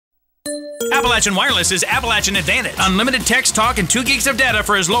Appalachian Wireless is Appalachian Advantage. Unlimited text, talk, and 2 gigs of data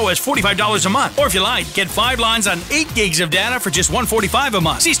for as low as $45 a month. Or if you like, get 5 lines on 8 gigs of data for just $145 a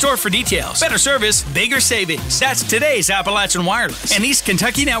month. See store for details. Better service, bigger savings. That's today's Appalachian Wireless, an East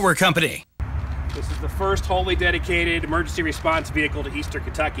Kentucky network company. This is the first wholly dedicated emergency response vehicle to Eastern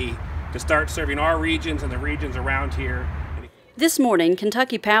Kentucky to start serving our regions and the regions around here. This morning,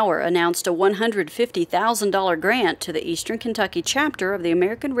 Kentucky Power announced a $150,000 grant to the Eastern Kentucky chapter of the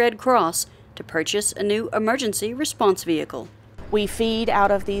American Red Cross to purchase a new emergency response vehicle. We feed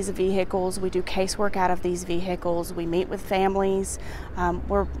out of these vehicles, we do casework out of these vehicles, we meet with families.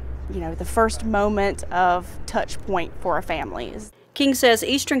 We're the first moment of touch point for our families. King says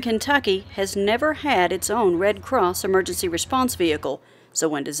Eastern Kentucky has never had its own Red Cross emergency response vehicle, so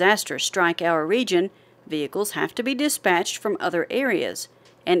when disasters strike our region, vehicles have to be dispatched from other areas,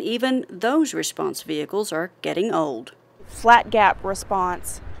 and even those response vehicles are getting old. Flat gap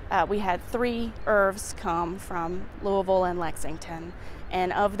response, we had 3 ERVs come from Louisville and Lexington,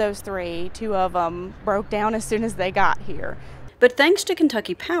 and of those 3, 2 of them broke down as soon as they got here. But thanks to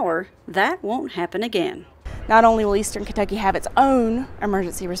Kentucky Power, that won't happen again. Not only will Eastern Kentucky have its own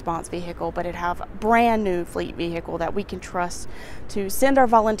emergency response vehicle, but it have a brand new fleet vehicle that we can trust to send our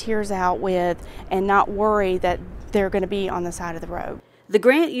volunteers out with and not worry that they're going to be on the side of the road. The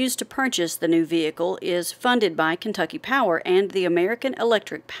grant used to purchase the new vehicle is funded by Kentucky Power and the American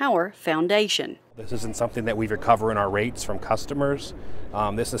Electric Power Foundation. This isn't something that we recover in our rates from customers.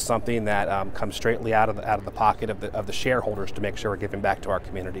 This is something that comes straightly out of the pocket of the shareholders to make sure we're giving back to our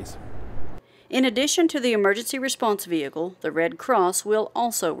communities. In addition to the emergency response vehicle, the Red Cross will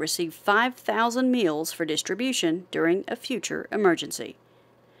also receive 5,000 meals for distribution during a future emergency.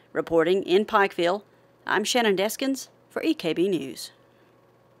 Reporting in Pikeville, I'm Shannon Deskins for EKB News.